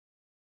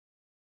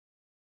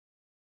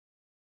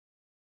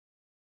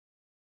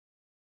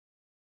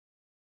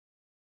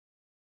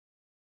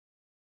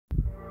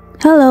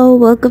Hello,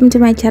 welcome to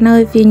my channel.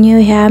 If you're new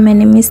here, my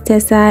name is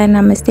Tessa and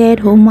I'm a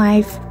stay-at-home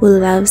wife who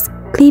loves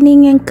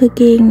cleaning and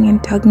cooking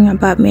and talking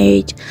about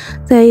marriage.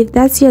 So if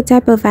that's your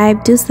type of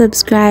vibe, do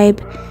subscribe.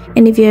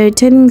 And if you're a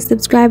returning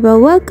subscriber,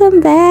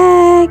 welcome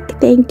back.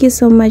 Thank you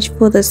so much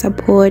for the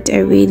support. I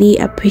really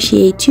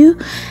appreciate you.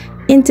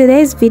 In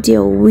today's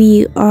video,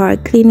 we are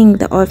cleaning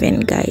the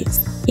oven,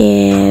 guys.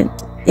 And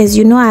as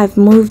you know, I've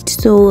moved,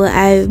 so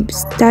I'm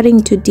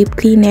starting to deep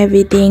clean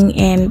everything,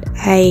 and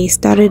I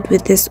started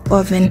with this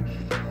oven.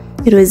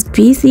 It was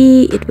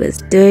greasy, it was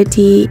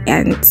dirty,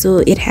 and so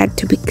it had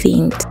to be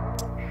cleaned.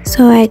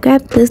 So I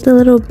grabbed this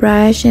little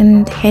brush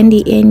and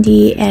handy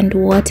dandy and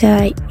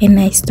water, and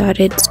I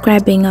started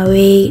scrubbing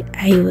away.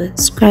 I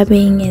was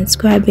scrubbing and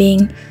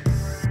scrubbing.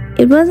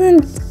 It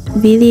wasn't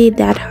really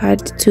that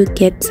hard to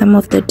get some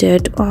of the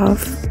dirt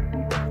off.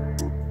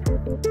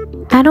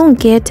 I don't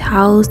get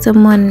how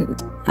someone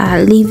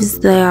leaves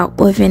their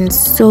oven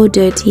so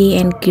dirty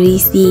and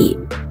greasy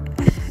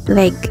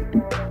like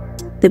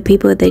the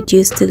people that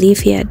used to live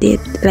here did.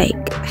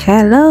 Like,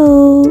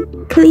 hello,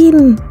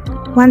 clean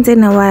once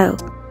in a while.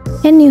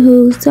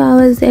 Anywho, so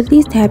I was at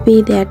least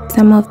happy that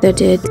some of the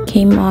dirt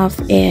came off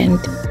and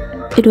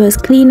it was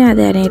cleaner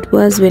than it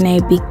was when I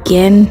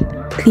began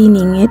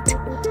cleaning it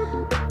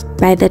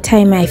by the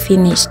time I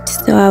finished.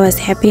 So I was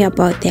happy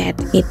about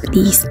that at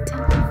least.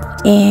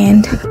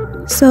 And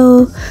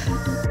so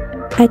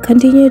I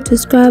continued to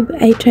scrub.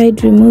 I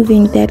tried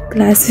removing that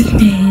glass with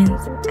my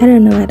hands. I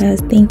don't know what I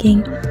was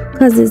thinking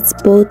because it's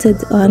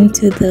bolted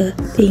onto the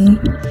thing.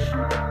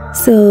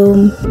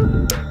 So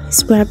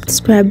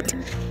scrubbed,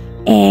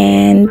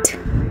 and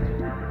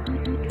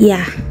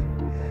yeah,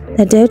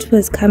 the dirt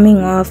was coming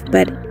off,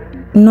 but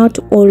not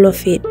all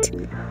of it.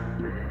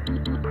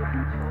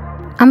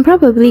 I'm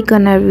probably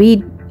gonna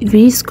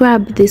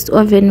re-scrub this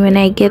oven when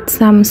I get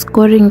some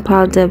scoring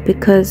powder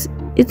because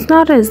it's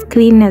not as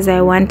clean as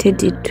I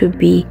wanted it to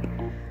be.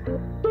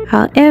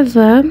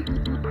 However,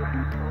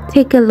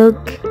 take a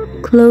look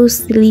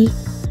closely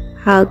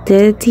how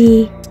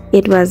dirty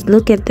it was.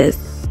 Look at this.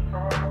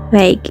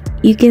 Like,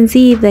 you can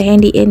see the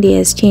handy dandy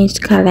has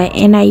changed color,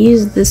 and I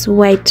used this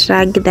white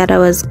rag that I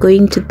was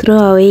going to throw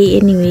away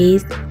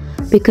anyways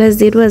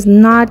because it was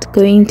not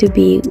going to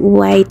be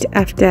white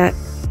after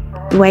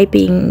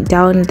wiping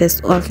down this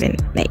oven.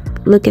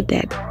 Like, look at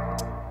that.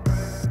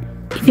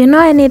 If you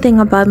know anything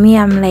about me,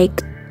 I'm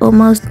like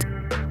almost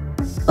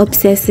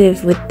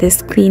obsessive with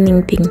this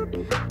cleaning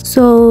thing.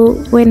 So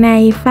when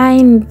I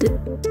find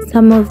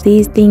some of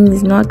these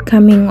things not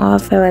coming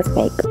off, I was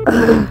like,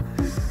 ugh.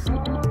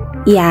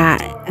 Yeah,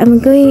 I'm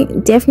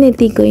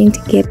definitely going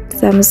to get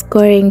some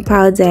scoring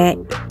powder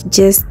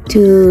just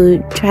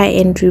to try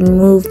and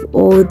remove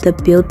all the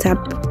built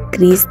up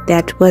grease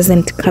that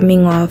wasn't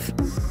coming off.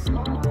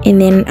 And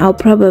then I'll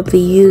probably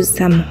use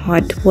some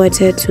hot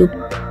water to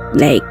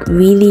like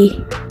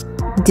really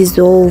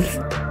dissolve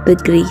the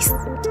grease.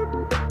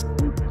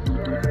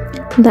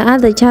 The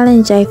other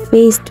challenge I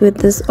faced with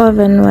this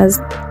oven was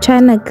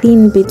trying to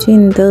clean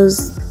between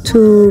those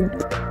two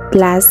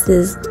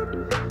glasses,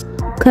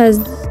 because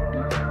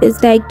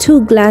it's like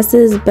two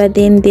glasses but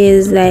then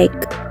there's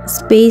like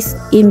space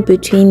in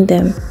between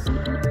them,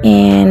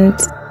 and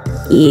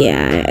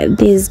yeah,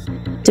 there's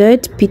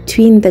dirt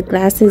between the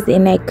glasses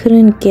and I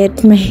couldn't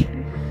get my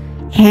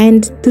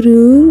hand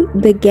through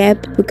the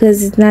gap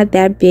because it's not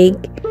that big.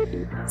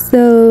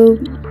 So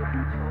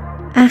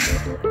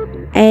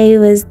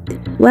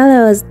while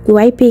I was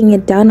wiping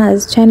it down, I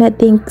was trying to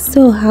think,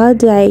 so how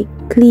do I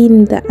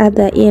clean the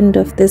other end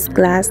of this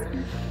glass?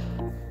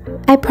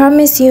 I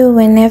promise you,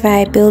 whenever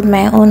I build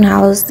my own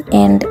house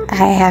and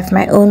I have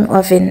my own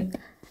oven,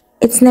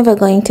 it's never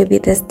going to be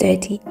this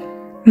dirty.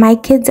 My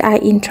kids are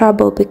in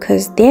trouble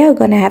because they are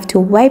gonna have to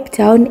wipe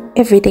down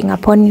everything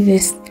upon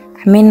use.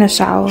 I'm in a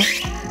shower.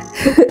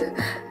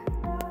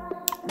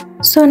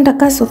 So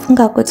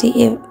ndakazofunga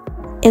kuti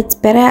it's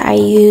better I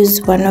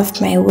use one of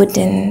my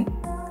wooden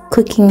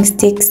cooking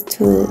sticks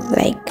to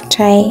like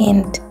try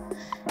and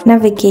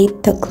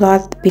navigate the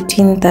cloth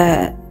between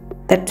the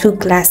two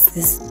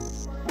glasses.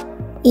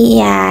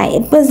 Yeah,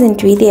 it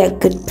wasn't really a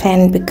good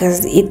plan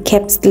because it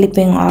kept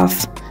slipping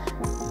off.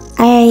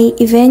 I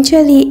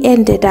eventually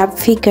ended up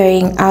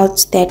figuring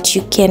out that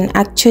you can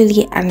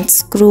actually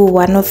unscrew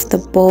one of the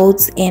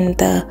bolts and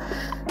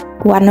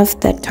one of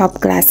the top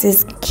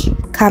glasses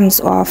comes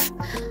off.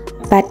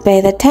 But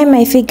by the time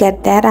I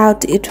figured that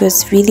out, it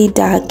was really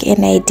dark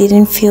and I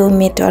didn't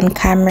film it on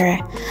camera.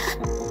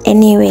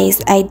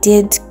 Anyways, I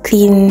did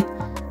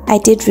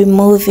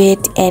remove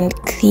it and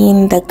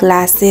clean the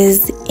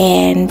glasses,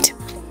 and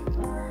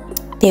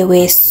they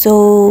were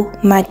so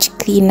much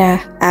cleaner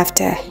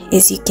after,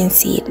 as you can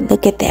see.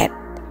 Look at that.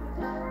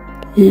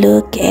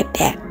 Look at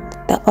that.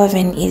 The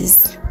oven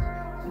is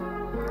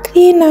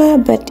cleaner,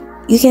 but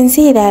you can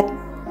see that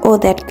all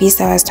that grease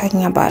I was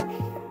talking about.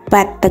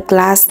 But the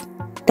glass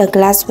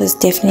was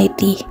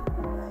definitely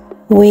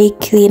way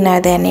cleaner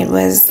than it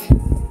was,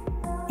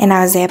 and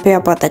I was happy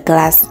about the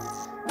glass.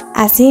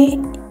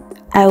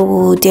 I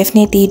will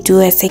definitely do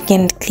a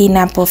second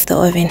cleanup of the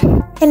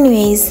oven.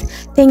 Anyways,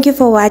 thank you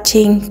for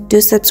watching.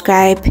 Do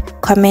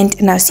subscribe, comment,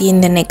 and I'll see you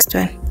in the next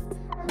one.